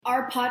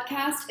our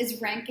podcast is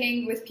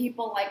ranking with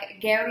people like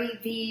Gary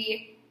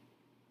Vee,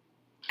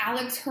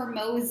 Alex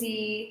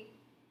Hormozi,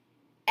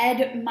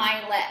 Ed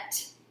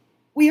Mylett.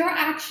 We are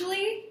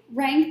actually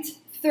ranked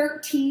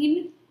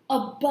 13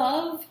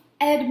 above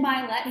Ed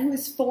Mylett, who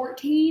is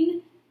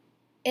 14,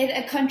 in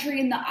a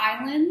country in the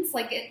islands,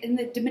 like in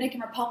the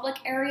Dominican Republic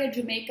area,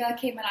 Jamaica,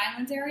 Cayman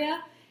Islands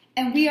area.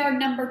 And we are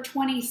number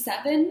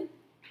 27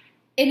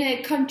 in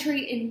a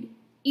country in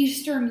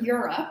Eastern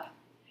Europe.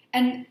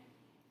 And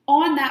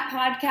on that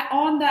podcast,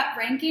 on that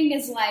ranking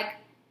is like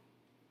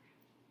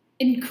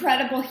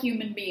incredible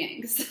human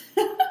beings.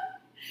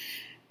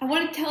 I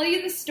want to tell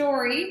you the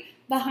story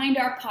behind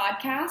our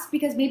podcast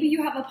because maybe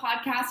you have a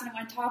podcast and I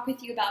want to talk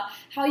with you about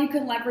how you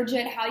can leverage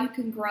it, how you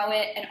can grow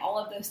it, and all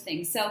of those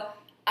things. So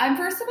I'm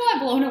first of all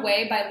blown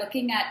away by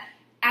looking at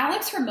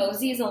Alex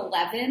Hormozi is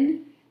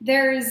 11.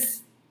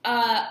 There's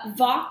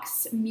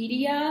Vox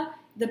Media,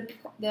 the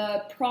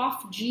Prof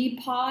G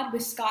Pod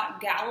with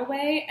Scott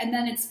Galloway, and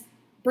then it's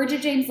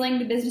Bridget James Lang,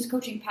 the Business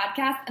Coaching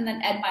Podcast, and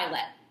then Ed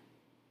Mylett.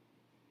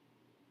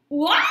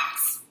 What?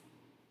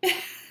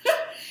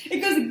 It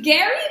goes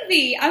Gary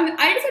Vee. I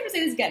just have to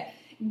say this again.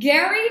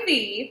 Gary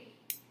Vee,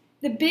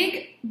 the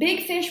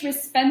big fish with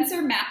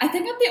Spencer Matt. I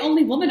think I'm the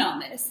only woman on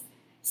this.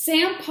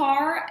 Sam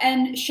Parr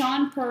and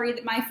Sean Purry,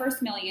 My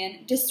First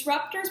Million,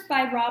 Disruptors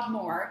by Rob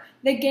Moore,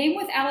 The Game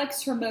with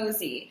Alex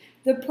Hormozi,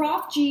 The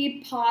Prof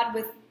G Pod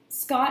with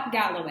Scott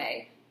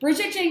Galloway,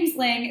 Bridget James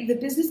Lang, The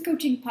Business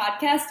Coaching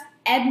Podcast,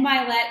 Ed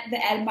Mylett, The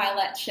Ed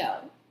Mylett Show.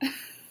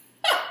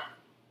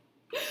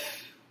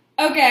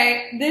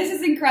 Okay, this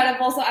is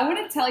incredible. So I want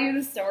to tell you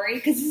the story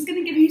because this is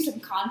going to give you some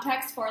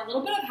context for a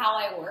little bit of how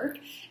I work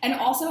and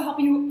also help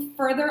you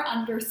further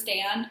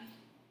understand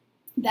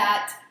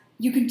that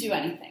you can do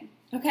anything.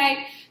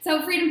 Okay,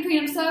 so Freedom Queen,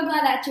 I'm so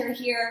glad that you're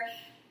here.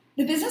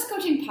 The Business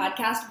Coaching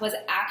Podcast was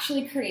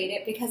actually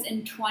created because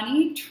in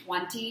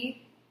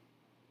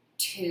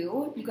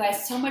 2022, you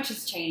guys, so much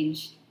has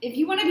changed. If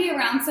you want to be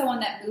around someone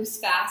that moves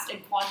fast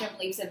and quantum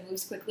leaps and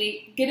moves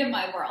quickly, get in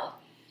my world.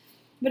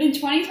 But in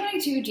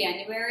 2022,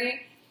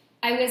 January,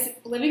 I was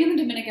living in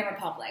the Dominican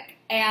Republic,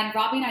 and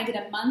Robbie and I did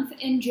a month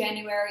in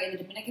January in the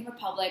Dominican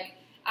Republic.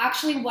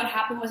 Actually, what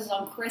happened was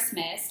on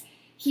Christmas,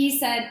 he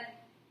said,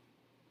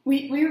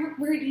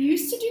 we're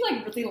used to do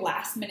like really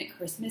last minute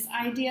Christmas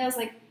ideas.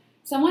 Like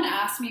someone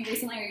asked me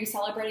recently, are you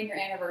celebrating your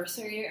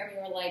anniversary? And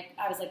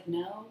I was like,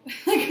 no.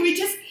 Like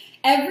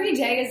every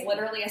day is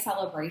literally a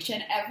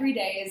celebration. Every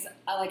day is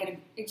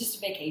just a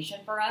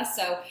vacation for us.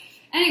 So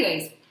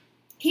anyways,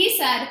 he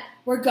said,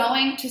 we're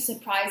going to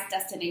surprise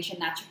destination.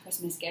 That's your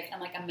Christmas gift. I'm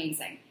like,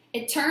 amazing.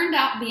 It turned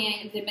out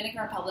being the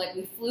Dominican Republic.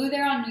 We flew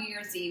there on New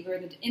Year's Eve. We were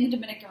in the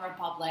Dominican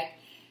Republic.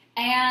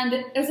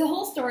 And there's a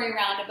whole story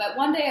around it, but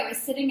one day I was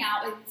sitting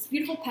out with this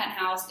beautiful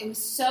penthouse. It was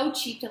so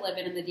cheap to live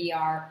in the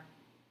DR.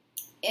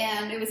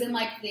 And it was in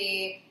like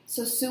the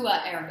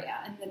Sosua area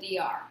in the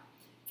DR,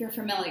 if you're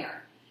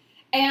familiar.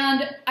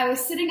 And I was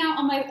sitting out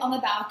on the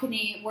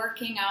balcony,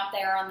 working out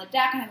there on the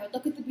deck, and I would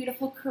look at the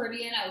beautiful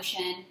Caribbean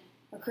Ocean,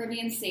 or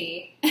Caribbean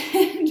Sea,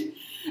 and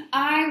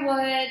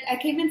I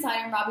came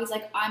inside and Robbie's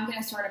like, I'm going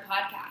to start a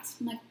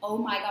podcast. I'm like, oh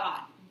my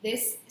God.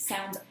 This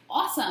sounds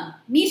awesome.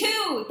 Me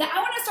too. I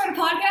want to start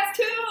a podcast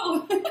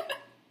too.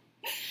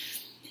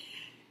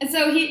 And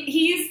so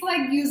he's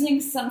like using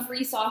some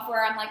free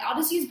software. I'm like, I'll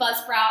just use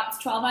Buzzsprout. It's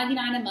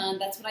 $12.99 a month.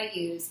 That's what I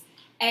use.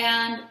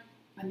 And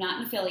I'm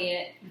not an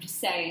affiliate. I'm just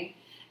saying.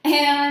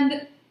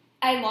 And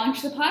I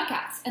launched the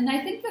podcast. And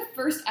I think the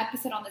first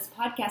episode on this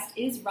podcast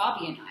is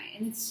Robbie and I.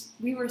 And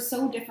we were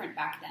so different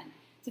back then.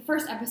 It's the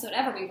first episode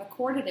ever. We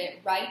recorded it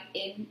right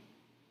in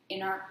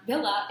our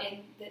villa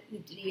in the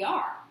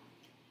DR.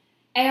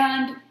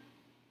 And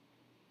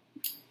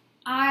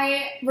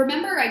I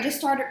remember I just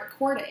started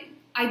recording.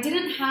 I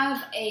didn't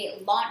have a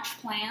launch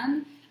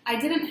plan. I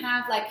didn't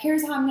have like,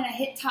 here's how I'm going to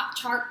hit top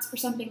charts or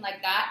something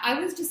like that. I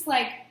was just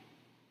like,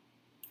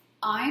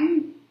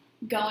 I'm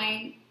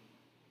going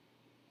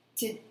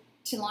to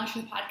launch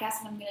the podcast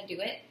and I'm going to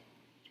do it.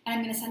 And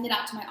I'm going to send it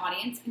out to my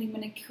audience and I'm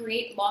going to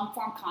create long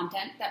form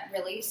content that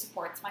really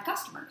supports my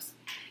customers.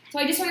 So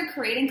I just started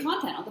creating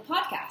content on the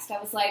podcast. I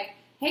was like,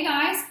 hey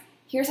guys,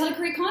 here's how to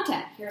create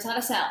content. Here's how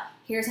to sell.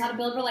 Here's how to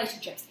build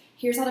relationships.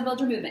 Here's how to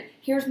build your movement.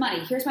 Here's money.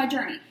 Here's my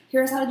journey.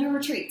 Here's how to do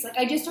retreats. Like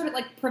I just started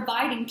like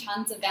providing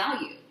tons of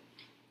value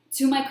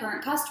to my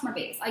current customer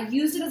base. I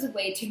used it as a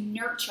way to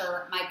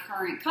nurture my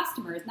current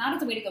customers, not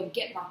as a way to go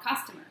get more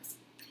customers.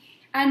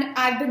 And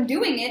I've been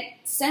doing it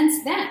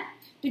since then.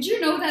 Did you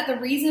know that the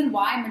reason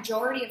why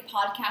majority of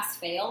podcasts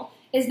fail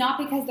is not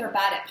because they're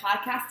bad at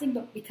podcasting,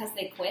 but because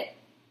they quit?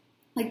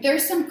 Like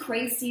there's some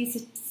crazy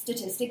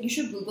statistic. You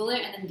should Google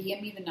it and then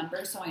DM me the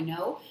number so I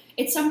know.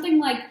 It's something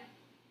like,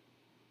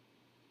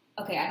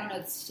 okay, I don't know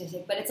the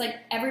statistic, but it's like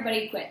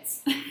everybody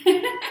quits.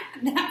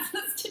 That's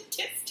the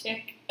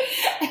statistic.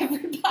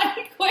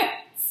 Everybody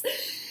quits.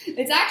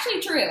 It's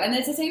actually true. And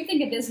it's the same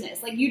thing in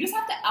business. Like you just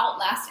have to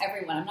outlast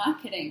everyone. I'm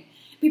not kidding.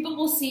 People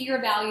will see your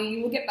value.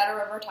 You will get better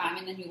over time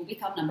and then you will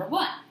become number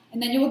one. And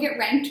then you will get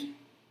ranked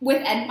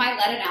with Ed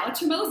Mylett and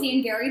Alex Hormozi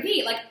and Gary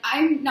Vee. Like,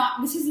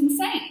 this is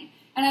insane.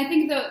 And I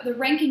think the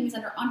ranking is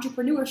under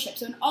entrepreneurship.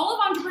 So in all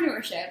of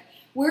entrepreneurship,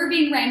 we're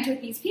being ranked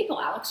with these people,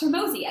 Alex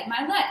Hormozi, Ed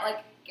Mylett, like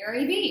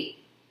Gary Vee.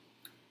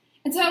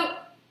 And so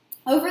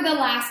over the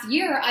last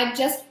year, I've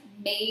just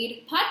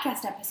made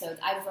podcast episodes.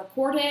 I've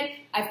recorded,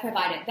 I've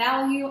provided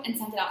value, and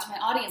sent it out to my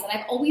audience. And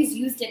I've always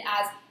used it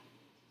as,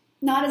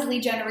 not as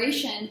lead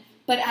generation,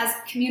 but as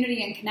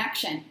community and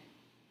connection.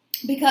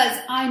 Because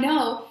I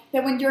know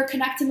that when you're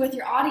connecting with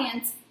your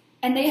audience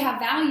and they have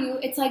value,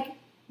 it's like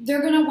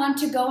they're going to want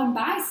to go and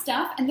buy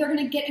stuff and they're going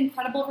to get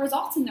incredible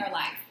results in their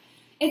life.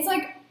 It's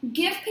like,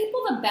 give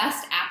people the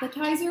best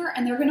appetizer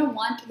and they're going to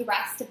want the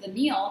rest of the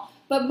meal.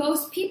 But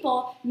most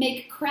people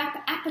make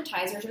crap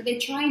appetizers, or they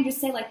try and just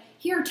say like,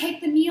 here,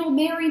 take the meal,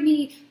 marry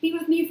me, be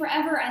with me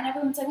forever. And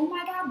everyone's like, oh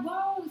my God,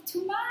 whoa,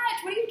 too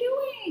much. What are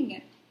you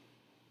doing?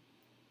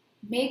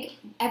 Make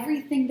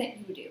everything that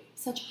you do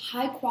such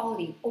high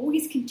quality,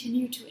 always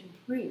continue to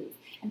improve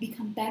and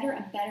become better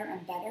and better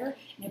and better.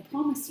 And I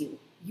promise you,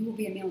 you will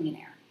be a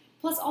millionaire.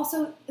 Plus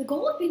also, the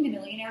goal of being a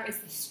millionaire is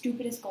the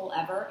stupidest goal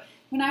ever.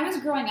 When I was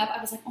growing up,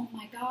 I was like, oh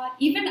my God.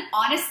 Even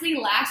honestly,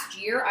 last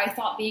year, I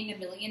thought being a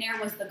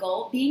millionaire was the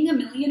goal. Being a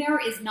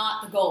millionaire is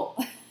not the goal.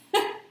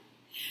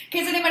 In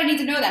case anybody needs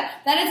to know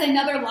that. That is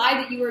another lie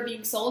that you were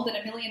being sold, that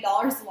 $1 million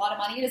is a lot of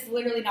money. It is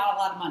literally not a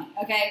lot of money,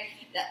 okay?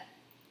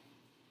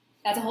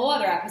 That's a whole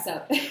other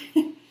episode.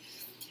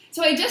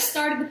 So I just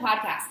started the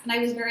podcast, and I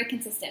was very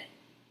consistent.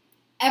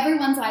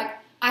 Everyone's like,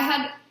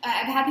 I've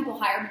had people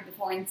hire me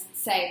before and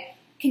say,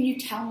 can you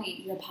tell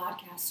me your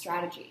podcast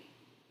strategy?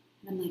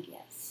 And I'm like,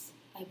 yes,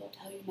 I will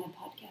tell you my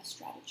podcast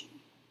strategy.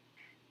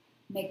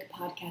 Make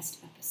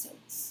podcast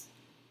episodes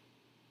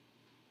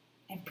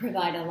and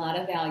provide a lot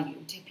of value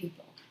to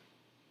people.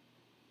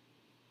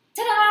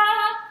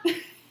 Ta-da!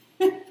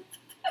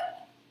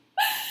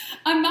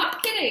 I'm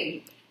not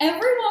kidding.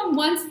 Everyone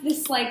wants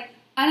this, like,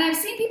 and I've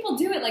seen people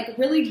do it, like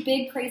really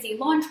big, crazy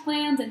launch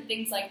plans and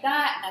things like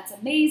that, and that's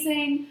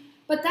amazing.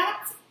 But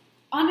that's,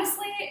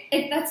 honestly,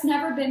 that's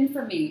never been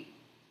for me.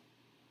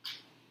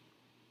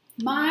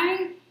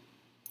 My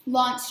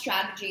launch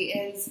strategy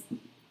is,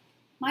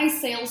 my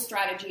sales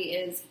strategy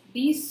is,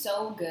 be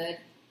so good,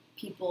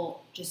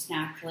 people just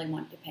naturally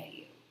want to pay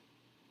you.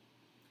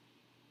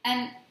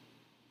 And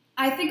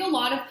I think a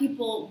lot of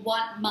people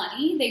want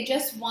money. They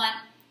just want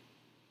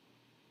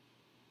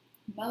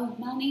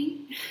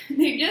money.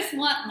 They just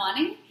want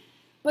money,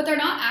 but they're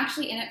not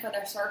actually in it for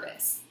their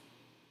service.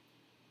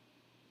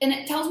 And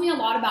it tells me a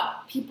lot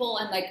about people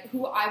and like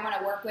who I want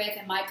to work with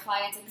and my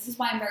clients. And this is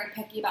why I'm very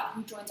picky about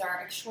who joins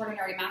our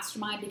extraordinary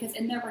mastermind, because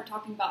in there we're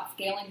talking about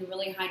scaling to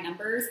really high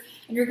numbers,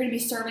 and you're going to be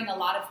serving a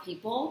lot of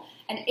people.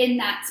 And in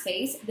that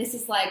space, this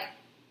is like,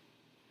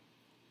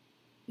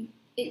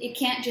 it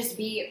can't just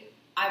be,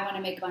 I want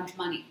to make a bunch of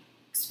money,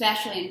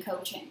 especially in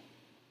coaching.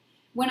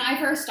 When I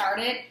first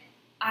started,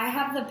 I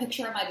have the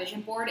picture of my vision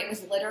board. It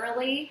was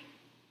literally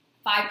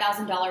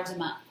 $5,000 a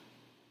month.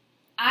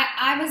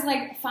 I was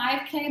like,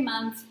 5K a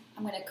month,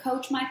 I'm going to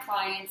coach my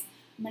clients,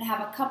 I'm going to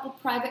have a couple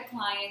private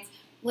clients,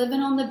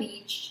 living on the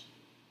beach.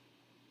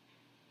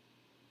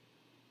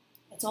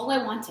 That's all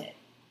I wanted.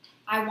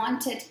 I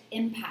wanted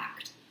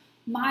impact.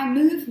 My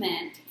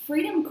movement,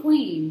 Freedom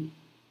Queen,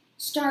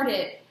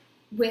 started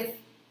with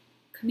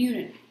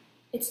community.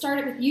 It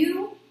started with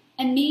you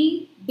and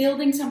me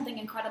building something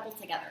incredible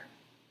together.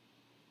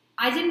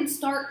 I didn't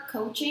start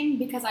coaching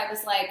because I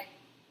was like,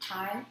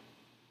 hi,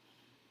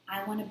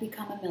 I want to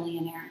become a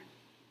millionaire.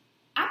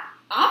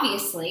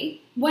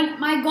 Obviously, when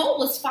my goal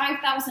was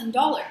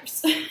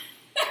 $5,000,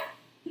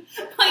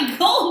 my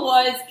goal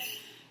was,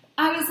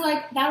 I was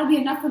like, that'll be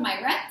enough for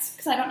my rent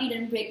because I don't need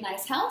a big,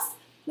 nice house.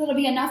 That'll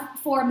be enough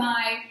for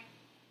my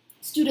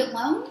student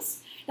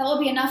loans. That will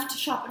be enough to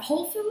shop at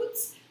Whole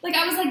Foods. Like,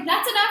 I was like,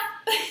 that's enough.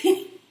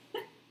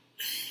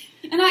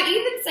 And I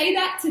even say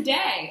that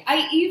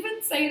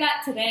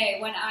today.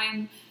 When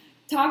I'm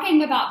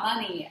talking about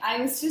money. I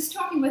was just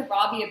talking with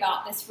Robbie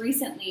about this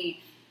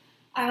recently.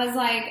 I was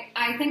like,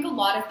 I think a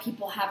lot of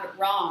people have it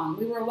wrong.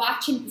 We were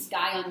watching this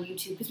guy on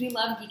YouTube because we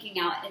love geeking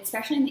out, and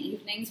especially in the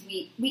evenings.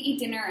 We eat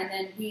dinner, and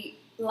then we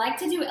like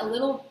to do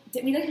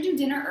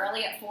dinner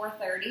early at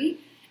 4:30,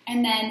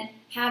 and then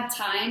have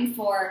time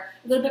for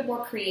a little bit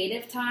more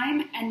creative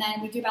time, and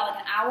then we do about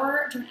like an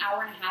hour to an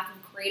hour and a half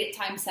of creative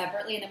time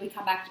separately, and then we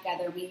come back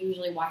together and we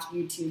usually watch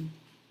YouTube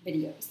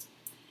videos.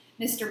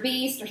 Mr.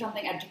 Beast or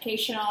something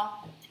educational.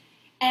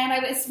 And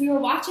we were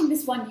watching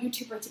this one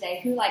YouTuber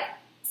today who like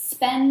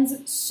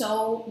spends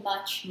so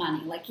much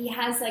money. Like he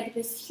has like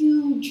this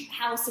huge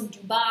house in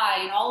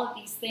Dubai and all of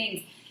these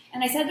things.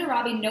 And I said to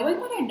Robbie,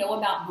 knowing what I know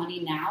about money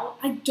now,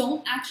 I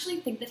don't actually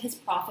think that his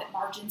profit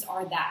margins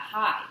are that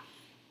high.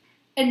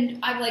 And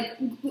I've like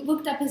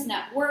looked up his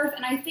net worth,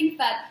 and I think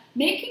that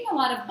making a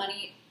lot of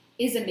money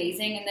is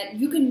amazing, and that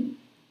you can,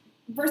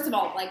 first of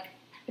all, like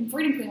in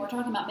Freedom Queen, we're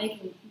talking about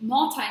making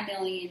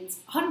multi-millions,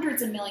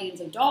 hundreds of millions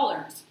of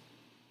dollars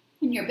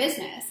in your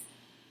business.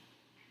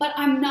 But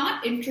I'm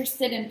not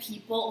interested in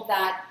people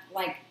that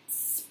like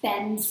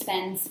spend,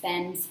 spend,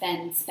 spend,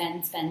 spend,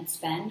 spend, spend,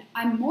 spend.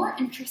 I'm more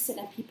interested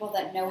in people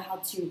that know how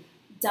to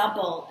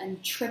double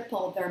and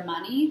triple their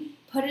money,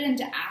 put it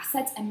into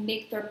assets, and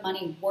make their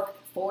money work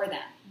for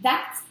them.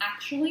 That's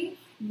actually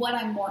what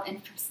I'm more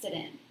interested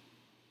in.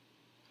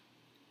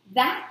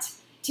 That,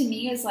 to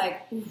me, is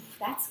like, ooh,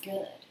 that's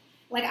good.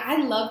 Like, I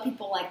love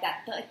people like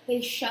that. Like,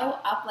 they show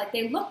up, like,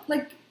 they look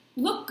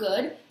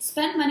good,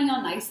 spend money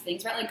on nice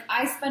things, right? Like,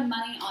 I spend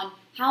money on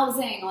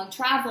housing, on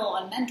travel,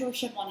 on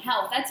mentorship, on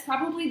health. That's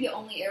probably the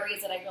only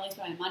areas that I really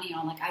spend my money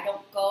on. Like, I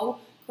don't go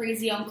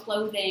crazy on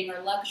clothing or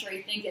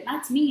luxury things. And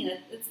that's me.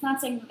 It's not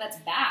saying that that's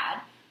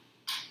bad.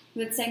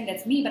 It's saying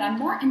that's me. But I'm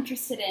more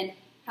interested in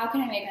how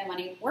can I make my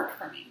money work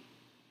for me?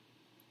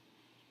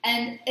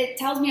 And it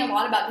tells me a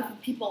lot about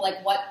different people,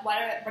 like what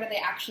are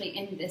they actually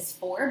in this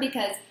for?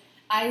 Because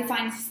I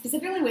find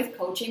specifically with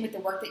coaching, with the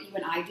work that you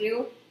and I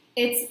do,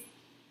 to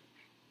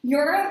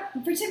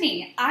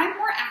me, I'm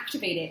more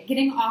activated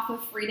getting off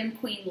of Freedom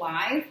Queen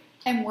Live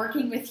and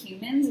working with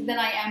humans than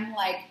I am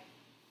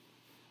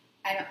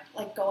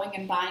going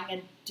and buying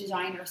a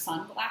designer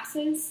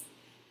sunglasses.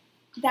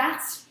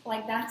 That's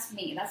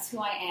me. That's who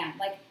I am.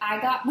 Like,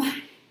 I got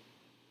my,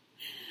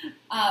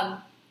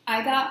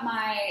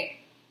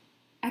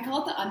 I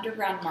call it the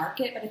underground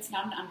market, but it's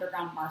not an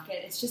underground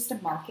market. It's just a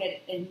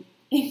market in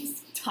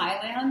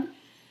Thailand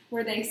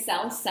where they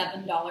sell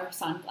 $7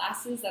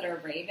 sunglasses that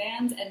are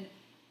Ray-Bans. And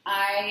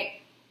I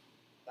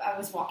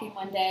was walking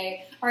one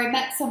day, or I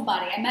met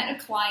a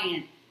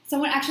client.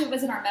 Someone actually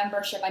was in our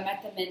membership. I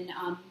met them in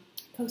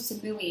Koh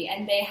Samui,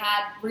 and they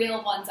had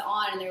real ones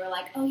on, and they were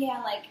like, oh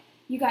yeah, like,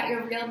 you got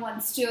your real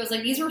ones too. I was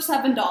like, these were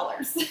 $7.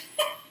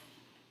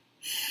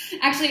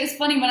 Actually, it was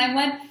funny when I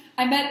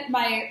met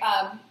my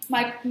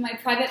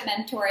private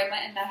mentor. I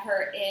went and met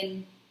her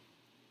in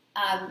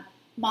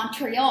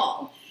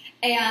Montreal,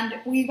 and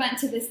we went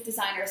to this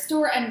designer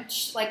store, and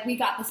we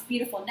got this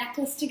beautiful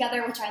necklace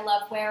together, which I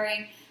love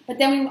wearing. But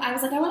then I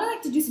was like, I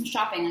want to do some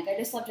shopping. Like, I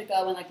just love to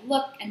go and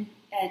look and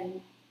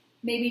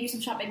maybe do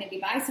some shopping, maybe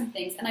buy some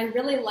things. And I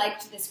really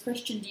liked this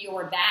Christian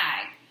Dior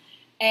bag,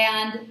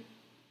 and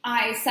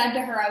I said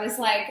to her, I was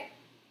like,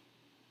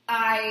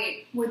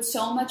 I would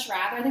so much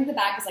rather. I think the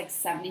bag was like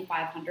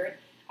 $7,500.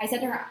 I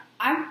said to her,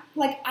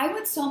 I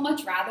would so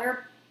much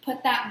rather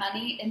put that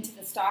money into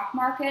the stock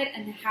market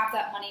and have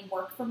that money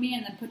work for me,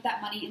 and then put that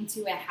money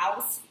into a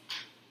house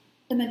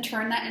and then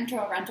turn that into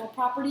a rental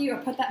property, or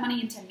put that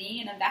money into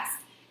me and invest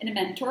in a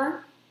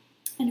mentor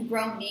and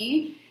grow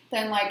me,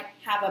 than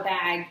have a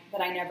bag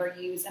that I never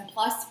use. And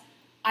plus,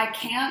 I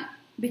can't,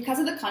 because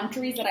of the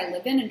countries that I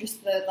live in and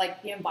just the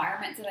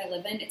environments that I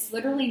live in,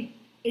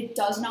 it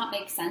does not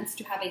make sense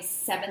to have a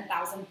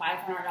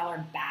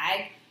 $7,500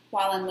 bag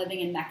while I'm living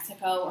in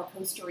Mexico or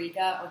Costa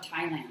Rica or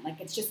Thailand.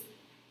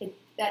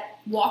 That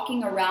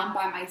walking around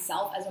by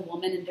myself as a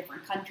woman in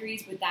different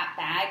countries with that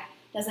bag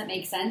doesn't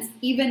make sense.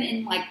 Even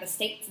in the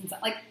States and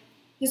stuff,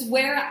 just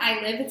where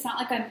I live, it's not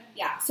like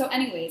So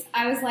anyways,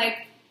 I was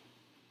like,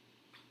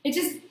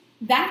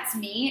 that's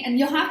me. And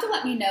you'll have to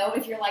let me know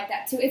if you're like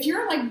that too. If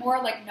you're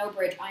more no,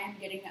 Bridge, I am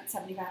getting that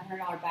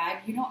 $7,500 bag,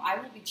 I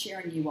will be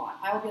cheering you on.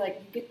 I will be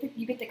like,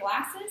 you get the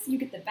glasses, you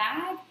get the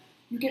bag,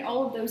 you get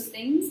all of those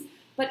things.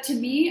 But to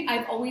me,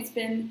 I've always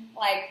been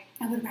I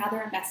would rather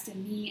invest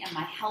in me and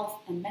my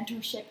health and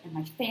mentorship and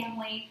my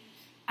family.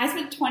 I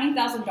spent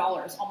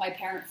 $20,000 on my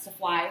parents to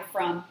fly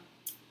from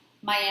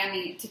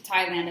Miami to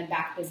Thailand and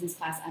back business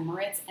class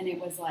Emirates, and it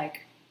was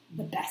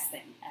the best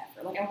thing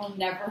ever. I will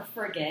never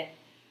forget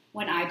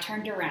when I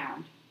turned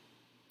around.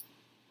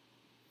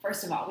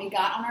 First of all, we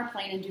got on our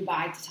plane in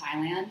Dubai to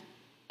Thailand,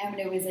 and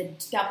it was a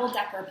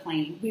double-decker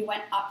plane. We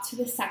went up to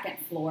the second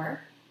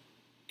floor,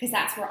 because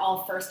that's where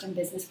all first and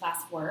business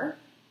class were.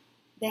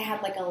 They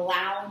had a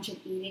lounge and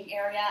eating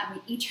area, and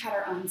we each had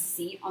our own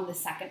seat on the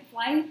second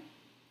flight.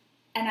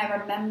 And I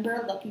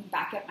remember looking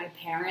back at my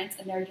parents,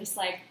 and they're just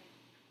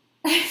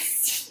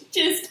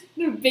just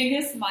the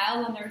biggest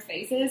smiles on their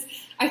faces.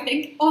 I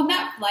think on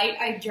that flight,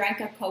 I drank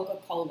a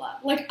Coca-Cola.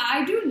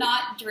 I do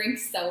not drink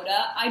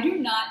soda. I do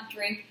not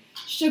drink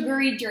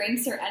sugary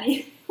drinks or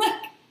anything.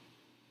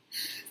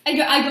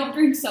 I don't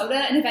drink soda,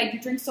 and if I do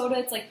drink soda,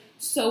 it's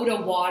soda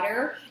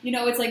water.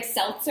 It's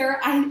seltzer.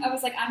 I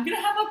was like, I'm going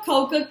to have a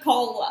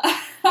Coca-Cola.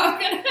 I'm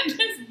going to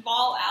just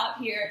ball out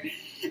here.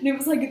 And it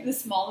was the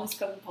smallest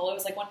Coca-Cola. It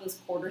was one of those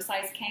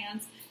quarter-size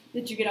cans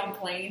that you get on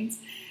planes.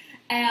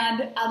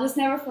 And I'll just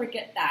never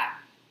forget that.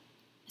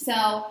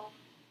 So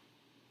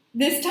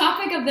this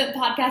topic of the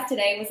podcast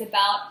today was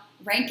about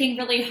ranking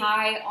really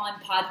high on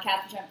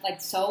podcasts, which I'm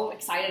so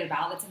excited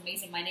about. That's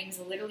amazing. My name is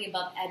literally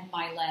above Ed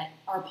Mylett,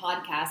 our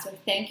podcast. So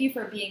thank you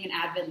for being an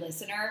avid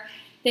listener.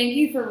 Thank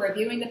you for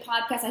reviewing the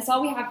podcast. I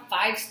saw we have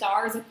 5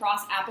 stars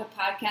across Apple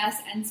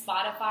Podcasts and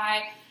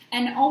Spotify.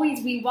 And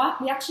always, we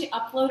actually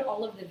upload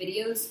all of the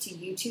videos to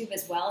YouTube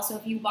as well. So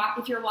if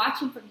you're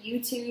watching from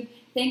YouTube,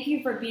 thank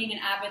you for being an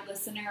avid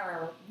listener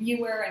or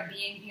viewer and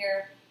being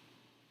here.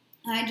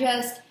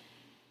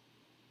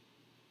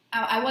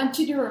 I want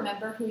you to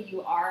remember who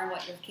you are and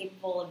what you're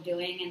capable of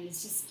doing, and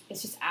it's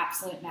just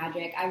absolute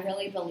magic. I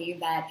really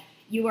believe that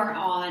You are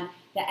on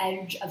the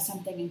edge of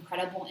something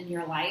incredible in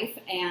your life,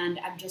 and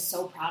I'm just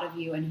so proud of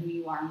you and who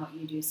you are and what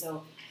you do.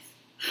 So,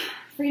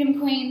 Freedom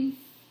Queen,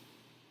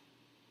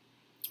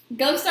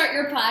 go start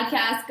your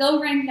podcast.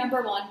 Go rank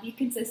number 1. Be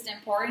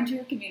consistent. Pour into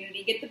your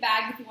community. Get the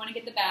bag if you want to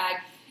get the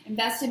bag.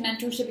 Invest in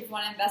mentorship if you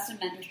want to invest in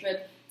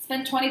mentorship.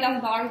 Spend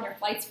 $20,000 on your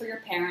flights for your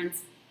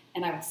parents.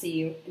 And I will see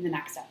you in the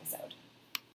next episode.